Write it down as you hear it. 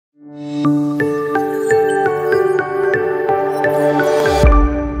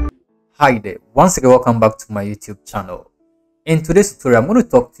Hi there, once again welcome back to my YouTube channel. In today's tutorial I'm going to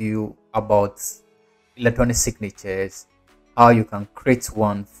talk to you about electronic signatures, how you can create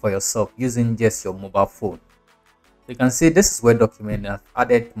one for yourself using just your mobile phone. You can see this is Word document. I've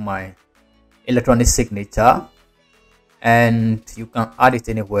added my electronic signature and you can add it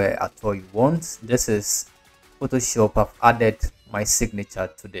anywhere at all you want. This is Photoshop. I've added my signature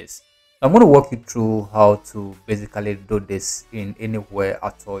to this. I'm going to walk you through how to basically do this in anywhere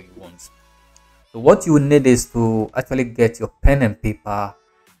at all you want. So what you need is to actually get your pen and paper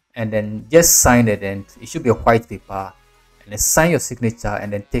and then just sign it, and it should be a white paper, and then sign your signature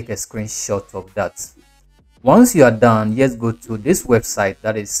and then take a screenshot of that. Once you are done, just go to this website,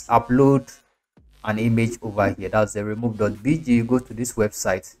 that is upload an image over here. That's the remove.bg. Go to this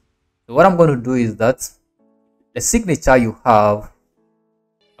website. So what I'm going to do is that the signature you have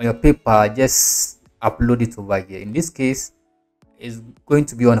on your paper, just upload it over here. In this case, it's going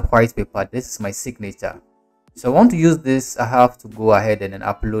to be on white paper. This is my signature. So I want to use this. I have to go ahead and then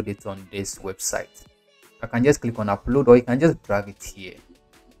upload it on this website. I can just click on upload, or you can just drag it here.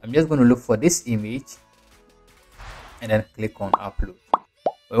 I'm just going to look for this image and then click on upload.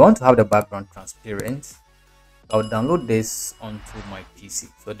 We want to have the background transparent. I'll download this onto my PC.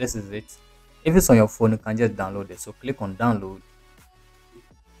 So this is it. If it's on your phone, you can just download it. So click on download,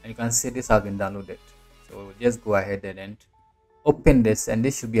 and you can see this has been downloaded. So just go ahead and then open this, and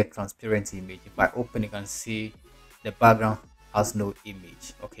this should be a transparent image. If I open, you can see the background has no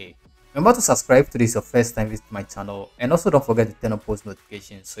image. Okay, remember to subscribe to this your first time visit my channel, and also don't forget to turn on post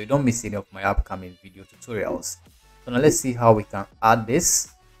notifications so you don't miss any of my upcoming video tutorials. So now let's see how we can add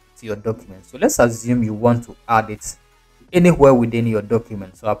this to your document. So let's assume you want to add it anywhere within your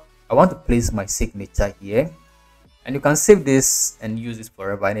document. So I want to place my signature here, and you can save this and use this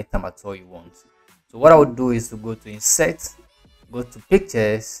forever, anytime at all you want. So what I would do is to go to insert, go to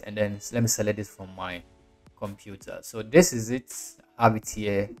pictures, and then let me select this from my computer. So this is it. I have it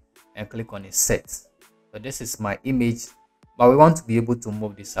here, and click on insert. So this is my image, but we want to be able to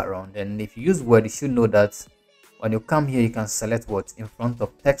move this around. And if you use Word, you should know that when you come here, you can select what in front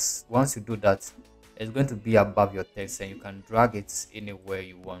of text. Once you do that, it's going to be above your text, and you can drag it anywhere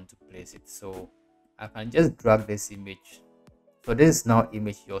you want to place it. So I can just drag this image. So this is now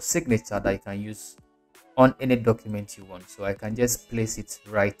image, your signature, that you can use on any document you want. So I can just place it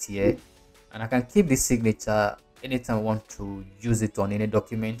right here, and I can keep this signature anytime I want to use it on any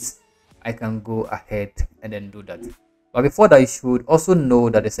document. I can go ahead and then do that. But before that, you should also know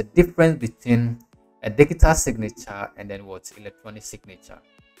that there's a difference between a digital signature and then what electronic signature.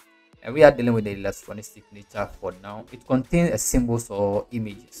 And we are dealing with the electronic signature for now. It contains a symbols or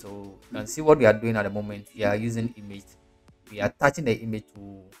images. So you can see what we are doing at the moment. We are using image. We are attaching the image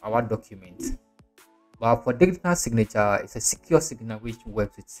to our document. But for digital signature, it's a secure signature which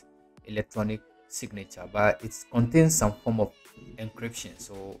works with electronic signature, but it contains some form of encryption,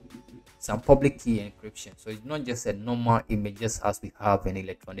 so some public key encryption. So it's not just a normal image just as we have an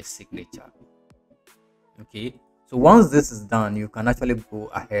electronic signature. Okay, so once this is done, you can actually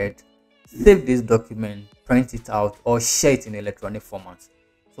go ahead, save this document, print it out, or share it in electronic format.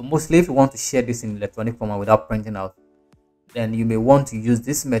 So mostly if you want to share this in electronic format without printing out, then you may want to use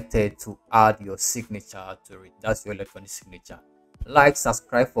this method to add your signature to it. That's your electronic signature. Like,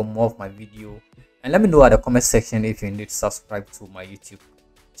 subscribe for more of my video, and let me know at the comment section if you indeed subscribe to my YouTube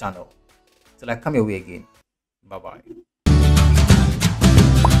channel. Till I come your way again. Bye bye.